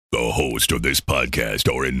The hosts of this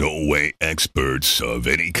podcast are in no way experts of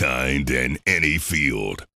any kind in any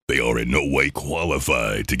field. They are in no way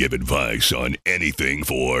qualified to give advice on anything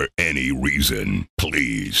for any reason.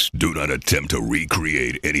 Please do not attempt to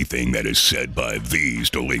recreate anything that is said by these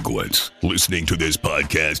delinquents. Listening to this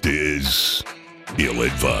podcast is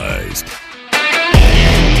ill-advised.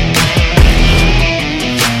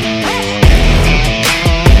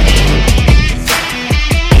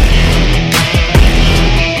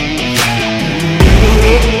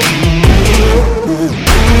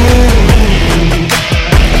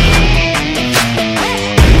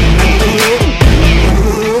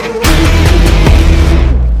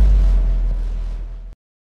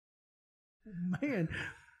 Man,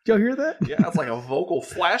 did y'all hear that? Yeah, it's like a vocal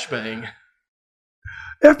flashbang.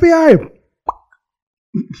 FBI.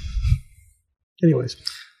 Anyways.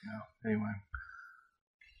 No, anyway.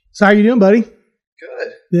 So how you doing, buddy?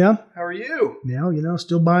 Good. Yeah? How are you? Yeah,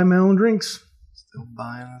 still buying my own drinks. Still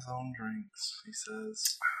buying his own drinks, he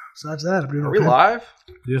says. Besides that, I'm doing Are we okay. live?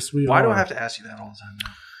 Yes, we are. Why do I have to ask you that all the time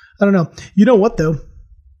now? I don't know. You know what, though?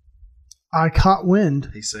 I caught wind.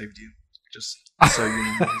 He saved you. Just so you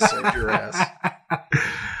know, he saved your ass.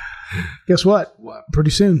 Guess what? What? Pretty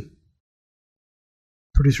soon,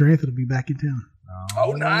 Producer Anthony will be back in town.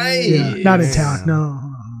 Oh, nice. Yeah, not in town. No,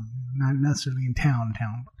 not necessarily in town.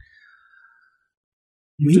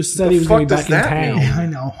 You just said he was going to be back in town. Yeah, I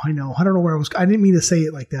know. I don't know where I was. I didn't mean to say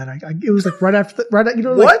it like that. It was like right after, you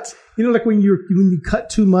know, like, what? You know, like when you cut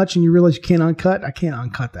too much and you realize you can't uncut. I can't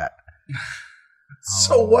uncut that.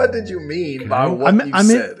 So what did you mean by what you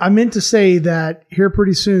said? I meant to say that here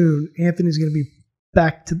pretty soon, Anthony's going to be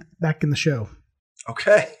back in the show.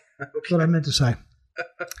 Okay. That's what I meant to say.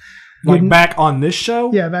 Like back on this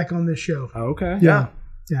show? Yeah, back on this show. Oh, okay. Yeah.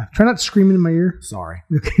 Try not screaming in my ear. Sorry.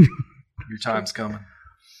 Okay. Your time's coming.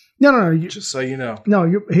 No. Just so you know.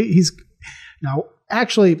 No, he's now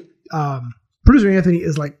actually. Producer Anthony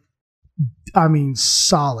is like,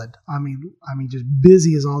 solid. I mean, just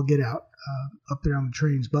busy as all get out up there on the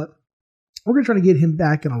trains. But we're gonna try to get him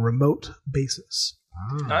back on a remote basis.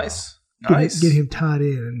 Nice. Get him tied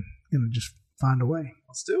in and just find a way.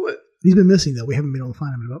 Let's do it. He's been missing though. We haven't been able to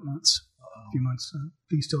find him in about months. A few months.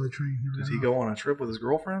 He's still at train. Did he go on a trip with his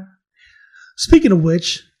girlfriend? Speaking of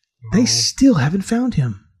which, they still haven't found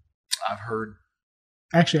him. I've heard.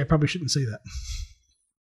 Actually, I probably shouldn't say that.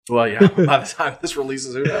 Well, yeah. By the time this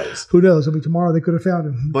releases, who knows? Who knows? I mean, tomorrow they could have found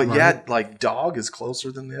him. But yeah, like Dog is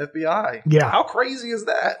closer than the FBI. Yeah. How crazy is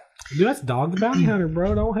that? Dude, that's Dog the Bounty Hunter,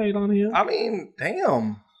 bro. Don't hate on him. I mean,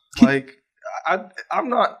 damn. Like, I'm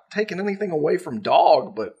not taking anything away from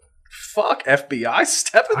Dog, but fuck FBI,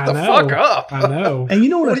 step it the fuck up. I know. And you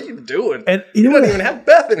know what are you doing? And you don't even have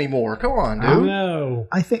Beth anymore. Come on, dude. I know.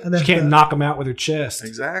 I think she can't knock him out with her chest.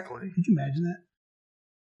 Exactly. Could you imagine that?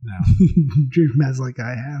 No. Dream Mad's like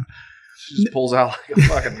I have. She just pulls out like a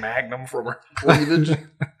fucking magnum from her cleavage.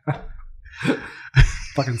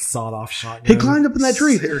 Fucking sawed off shotgun. He climbed up in that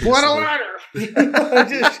tree. What a ladder!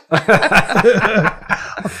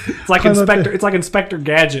 It's like Inspector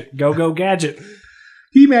Gadget. Go Gadget. Can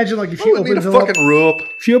you imagine like if she opens him fucking rope?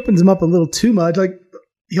 She opens him up a little too much, like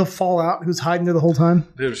he'll fall out. He was hiding there the whole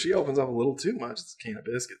time. Dude, if she opens up a little too much, it's a can of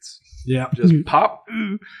biscuits. Yeah. Just pop.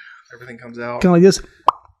 Everything comes out. Kind of like this.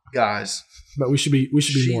 Guys. But we should be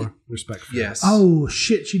more respectful. Yes. Oh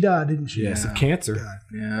shit, she died, didn't she? Yes, of cancer. God.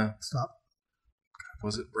 Yeah. Stop.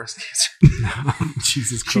 Was it breast cancer?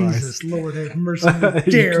 Jesus Christ. Jesus Lord have mercy.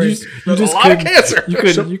 Jared. You just a lot of cancer. You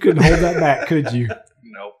couldn't hold that back, could you?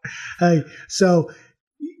 Nope. Hey, so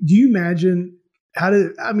do you imagine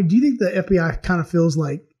do you think the FBI kind of feels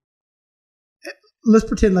like, let's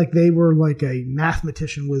pretend like they were like a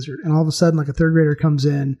mathematician wizard and all of a sudden like a third grader comes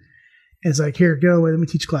in and it's like, here, go away, let me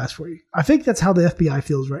teach class for you. I think that's how the FBI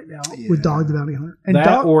feels right now with Dog the Bounty Hunter. And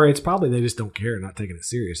or it's probably they just don't care, not taking it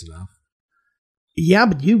serious enough. Yeah,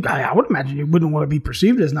 but I would imagine you wouldn't want to be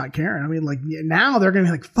perceived as not caring. I mean, like now they're going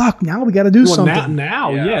to be like, "Fuck!" Now we got to do something.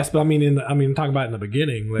 Now, yeah. Yes, but I mean, talking about in the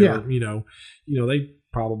beginning, they were, you know, they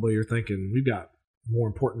probably are thinking we've got more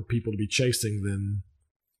important people to be chasing than.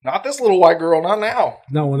 Not this little white girl. Not now.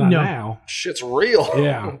 No, not now. Shit's real.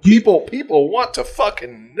 Yeah, people want to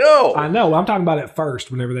fucking know. I know. I'm talking about it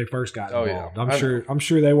first. Whenever they first got involved, I'm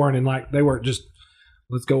sure they weren't they weren't just.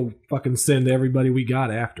 Let's go fucking send everybody we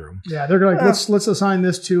got after them. Yeah, they're like, let's assign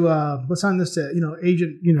this to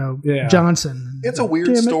Agent Johnson. It's a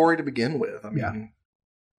weird story to begin with. I mean,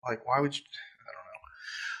 like, why would you? I don't know.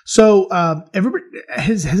 So, everybody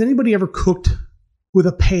has anybody ever cooked with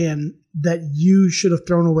a pan that you should have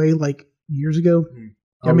thrown away like years ago?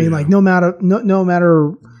 I mean, like no matter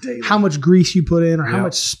Daily. how much grease you put in or how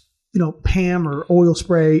much Pam or oil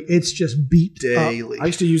spray. It's just beat daily. I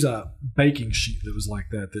used to use a baking sheet that was like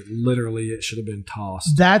that literally it should have been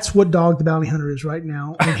tossed. That's what Dog the Bounty Hunter is right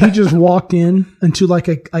now. And he just walked into like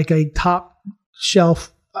a top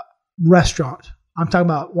shelf restaurant. I'm talking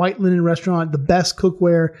about white linen restaurant, the best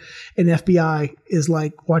cookware, and FBI is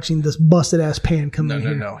like watching this busted ass pan come in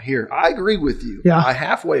here. No. Here, I agree with you. Yeah. I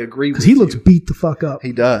halfway agree with you. Because he looks beat the fuck up.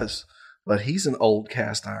 He does. But he's an old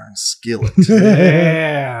cast iron skillet.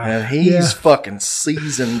 Yeah. And he's fucking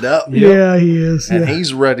seasoned up. Yeah, he is. And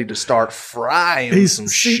he's ready to start frying some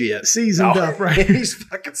shit. Seasoned up, right? He's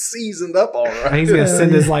fucking seasoned up all right. And he's going to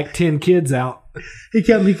send his 10 kids out. He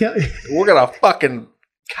can't. We're going to fucking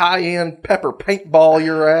cayenne pepper paintball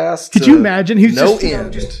your ass. Could you imagine? He's no just,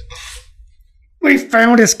 end. We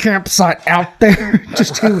found his campsite out there.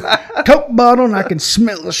 Just a Coke bottle, and I can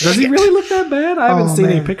smell the shit. Does he really look that bad? I haven't seen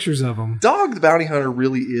any pictures of him. Dog the Bounty Hunter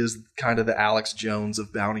really is kind of the Alex Jones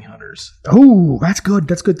of bounty hunters. Oh, that's good.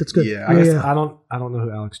 That's good. Yeah, I don't know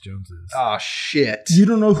who Alex Jones is. Oh shit! You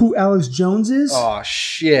don't know who Alex Jones is? Oh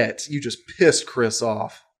shit! You just pissed Chris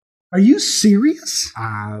off. Are you serious?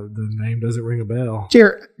 The name doesn't ring a bell.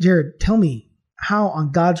 Jared, tell me how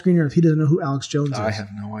on God's green earth he doesn't know who Alex Jones is. I have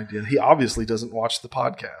no idea. He obviously doesn't watch the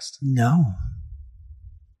podcast. No.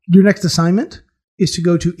 Your next assignment is to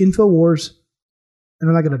go to InfoWars, and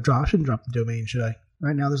I'm not going to shouldn't drop the domain, should I?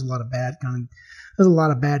 Right now, there's a lot of bad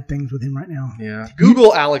things with him right now. Yeah.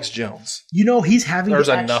 Google Alex Jones. He's having There's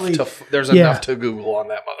enough to Google on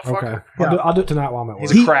that motherfucker. Okay. I'll do it tonight while I'm at work.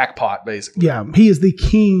 He's a crackpot, basically. Yeah. He is the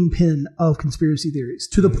kingpin of conspiracy theories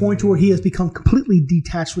to the point where he has become completely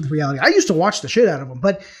detached with reality. I used to watch the shit out of him,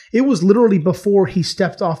 but it was literally before he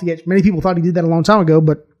stepped off the edge. Many people thought he did that a long time ago,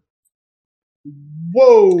 but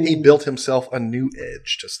whoa. He built himself a new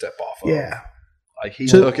edge to step off of. Yeah. Like he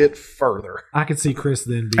took it further. I could see Chris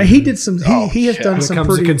then being... He did some... He has done some when it comes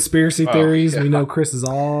pretty... to conspiracy theories, we know Chris is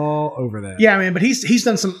all over that. Yeah, man, but he's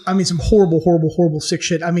done some horrible sick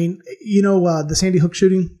shit. I mean, the Sandy Hook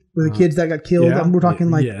shooting with the kids that got killed. Yeah. We're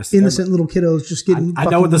talking innocent little kiddos just getting I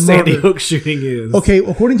know what the Sandy Hook shooting is. Okay,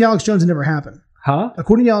 according to Alex Jones, it never happened. Huh?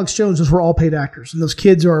 According to Alex Jones, those were all paid actors, and those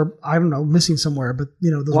kids are, I don't know, missing somewhere. But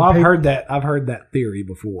those. Well, I've heard that theory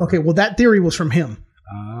before. Okay, well, that theory was from him.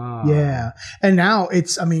 Ah. Yeah, and now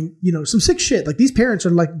it's, some sick shit. Like these parents are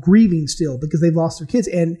like grieving still because they've lost their kids,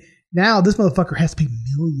 and now this motherfucker has to pay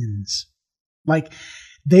millions. Like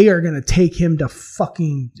they are gonna take him to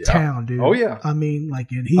fucking town, dude. Oh yeah. And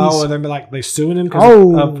he's and they're they suing him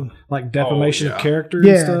because of defamation of character.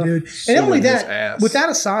 Yeah, and stuff? dude. And not only that, with that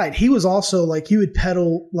aside, he was also he would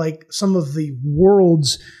peddle some of the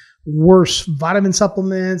world's worst vitamin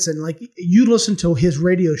supplements, and you listen to his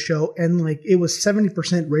radio show, and it was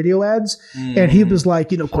 70% radio ads, and he was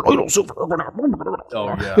colloidal silver. Oh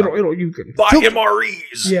yeah. You can buy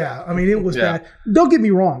MREs. Yeah, it was bad. Don't get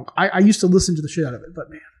me wrong. I used to listen to the shit out of it,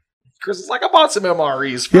 but man. Chris is I bought some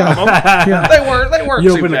MREs from them. Yeah. They weren't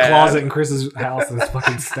You too open bad. the closet in Chris's house and it's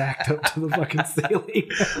fucking stacked up to the fucking ceiling.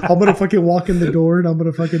 I'm gonna fucking walk in the door and I'm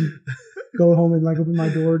gonna fucking go home and open my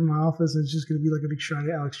door in my office, and it's just gonna be a big shrine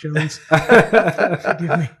of Alex Jones.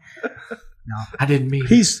 Forgive me. No, I didn't mean.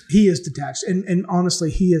 He is detached, and honestly,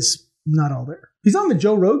 he is not all there. He's on the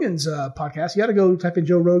Joe Rogan's podcast. You got to go type in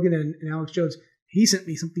Joe Rogan and Alex Jones. He sent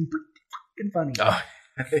me something pretty fucking funny. Oh,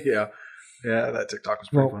 yeah. Yeah, that TikTok was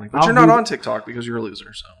pretty funny. But I'll you're not on TikTok because you're a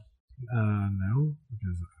loser, so. No,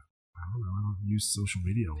 because I don't know. I don't use social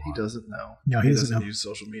media a lot. He doesn't know. No, he doesn't use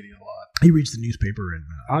social media a lot. He reads the newspaper and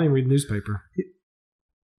I don't even read the newspaper.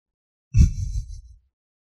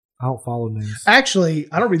 I don't follow news.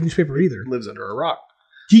 Actually, I don't read the newspaper either. Lives under a rock.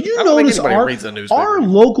 Did you notice reads the newspaper our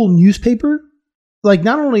local newspaper?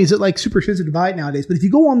 Not only is it super expensive to buy it nowadays, but if you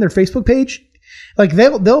go on their Facebook page,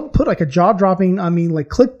 they'll put a jaw dropping,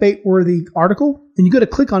 clickbait worthy article, and you got to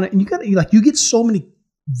click on it, and you get so many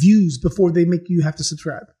views before they make you have to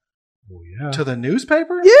subscribe. Well, yeah. To the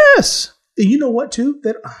newspaper? Yes. And you know what too?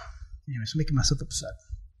 Anyways, I'm making myself upset.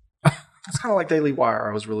 It's kind of like Daily Wire.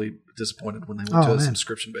 I was really disappointed when they went to a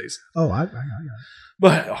subscription base. Oh, I got it.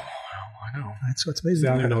 But I know. That's what's amazing. See,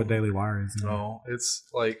 I don't even know what Daily Wire is. No, it's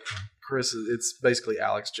Chris. It's basically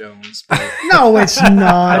Alex Jones. No, it's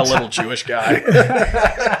not. A little Jewish guy.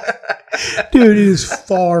 Dude, it is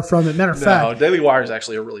far from it. Matter of fact, Daily Wire is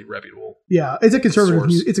actually a really reputable. Yeah, it's a conservative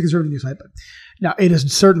source. news. It's a conservative news site, but now it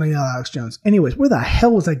is certainly not Alex Jones. Anyways, where the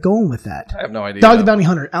hell was I going with that? I have no idea. Dog the Bounty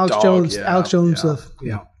Hunter, Alex Dog, Jones. yeah, Alex Jones.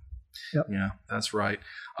 yeah. Yep. Yeah, that's right.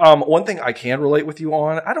 One thing I can relate with you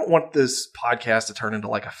on, I don't want this podcast to turn into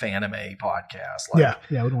a fanime podcast. Yeah,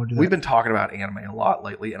 we don't want to do that. We've been talking about anime a lot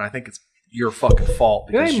lately, and I think it's your fucking fault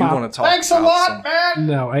because you want to talk. Thanks a lot, man.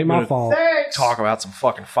 No, ain't my fault. Thanks. Talk about some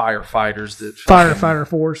fucking firefighters that Firefighter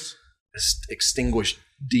force extinguished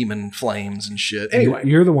demon flames and shit. Anyway,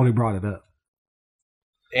 you're the one who brought it up.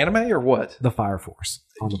 Anime or what? The Fire Force.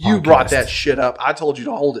 On the you podcast. Brought that shit up. I told you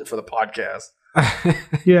to hold it for the podcast.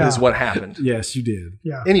 Yeah, is what happened. Yes, you did.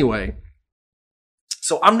 Yeah. Anyway,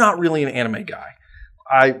 so I'm not really an anime guy.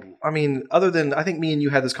 I mean, other than I think me and you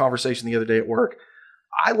had this conversation the other day at work.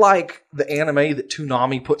 I like the anime that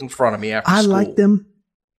Toonami put in front of me after school. I like them.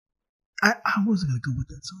 I wasn't going to go with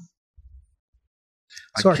that song.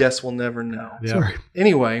 Sorry. I guess we'll never know. Yeah. Sorry.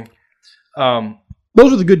 Anyway,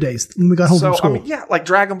 those were the good days when we got home from school. I mean, yeah, like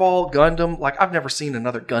Dragon Ball, Gundam. Like I've never seen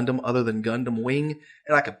another Gundam other than Gundam Wing,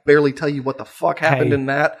 and I could barely tell you what the fuck happened in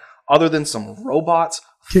that, other than some robots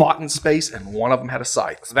fought in space, and one of them had a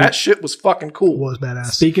scythe. That shit was fucking cool. It was badass.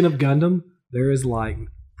 Speaking of Gundam, there is like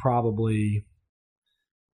probably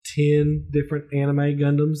 10 different anime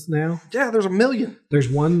Gundams now. Yeah, there's a million. There's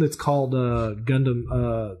one that's called Gundam.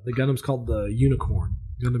 The Gundam's called the Unicorn.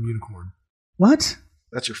 Gundam Unicorn. What?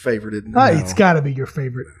 That's your favorite, isn't it? It's got to be your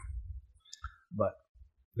favorite. But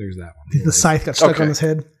there's that one. Anyways. The scythe got stuck on his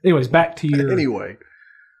head. Anyways, back to your... Anyway.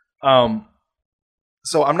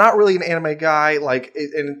 So I'm not really an anime guy. Like,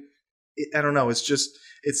 I don't know. It's just...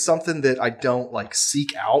 It's something that I don't, like,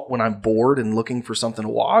 seek out when I'm bored and looking for something to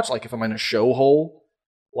watch. Like, if I'm in a show hole,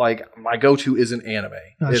 like, my go-to isn't anime.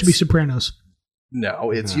 It should be Sopranos.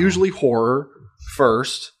 No, it's usually horror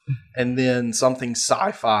first, and then something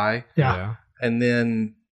sci-fi. Yeah. And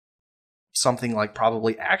then something like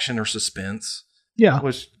probably action or suspense. Yeah.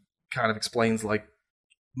 Which kind of explains like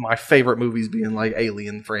my favorite movies being like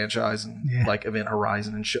Alien franchise and like Event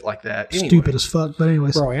Horizon and shit like that. Anyway. Stupid as fuck, but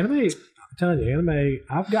anyways. Bro, anime, I'm telling you, anime,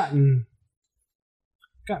 I've gotten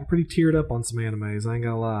pretty teared up on some animes, I ain't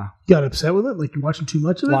gonna lie. You got upset with it? Like you're watching too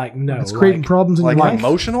much of it? Like, no. It's creating problems in your life?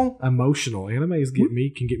 Emotional? Emotional. Animes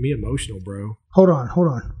can get me emotional, bro. Hold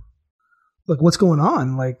on. Like, what's going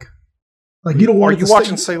on? Like you don't want. Are you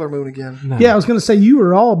watching Sailor Moon again? No. Yeah, I was going to say you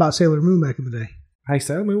were all about Sailor Moon back in the day. Hey,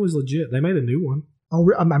 Sailor Moon was legit. They made a new one. Oh,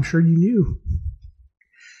 I'm sure you knew.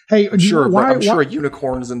 Hey, I'm sure a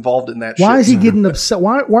unicorn is involved in that. Why is he getting upset?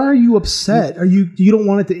 Why are you upset? You don't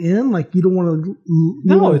want it to end? Like you don't want to?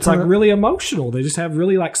 No, it's like really emotional. They just have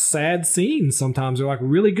really like sad scenes sometimes. They're like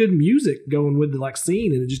really good music going with the like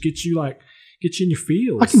scene, and it just gets you in your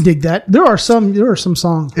feels. I can dig that. There are some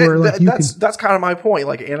songs where that's kind of my point.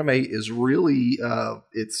 Like anime is really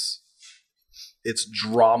it's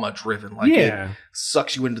drama driven. Like it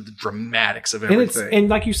sucks you into the dramatics of everything. And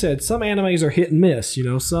like you said, some animes are hit and miss. You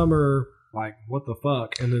know, some are like what the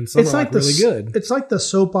fuck, and then some are like really good. It's like the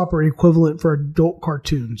soap opera equivalent for adult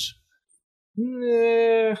cartoons.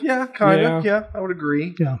 Yeah, kind of. Yeah, I would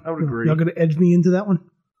agree. Yeah, I would agree. Y'all gonna edge me into that one?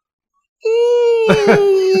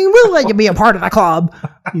 We'll let you be a part of the club,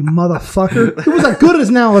 you motherfucker. It was a good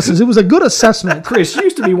analysis. It was a good assessment. Chris, you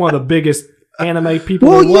used to be one of the biggest anime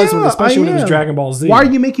people especially when it was Dragon Ball Z. Why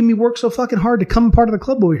are you making me work so fucking hard to come part of the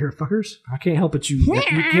club over here, fuckers? I can't help it. You can't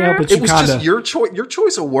help it. It was just your choice. Your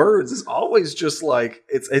choice of words is always just like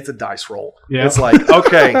it's a dice roll. Yeah. It's like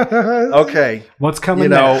okay, what's coming? You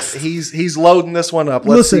know, next? He's loading this one up.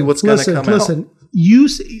 Let's see what's going to come out. Listen,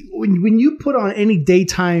 when you put on any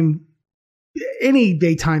daytime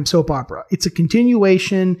soap opera, it's a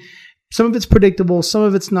continuation. Some of it's predictable, some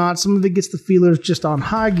of it's not. Some of it gets the feelers just on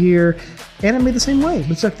high gear. Anime the same way.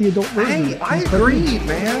 It's like the adult version. Hey, I agree,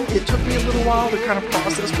 man. It took me a little while to kind of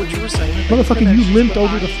process what you were saying. Motherfucker, you limped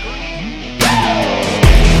over the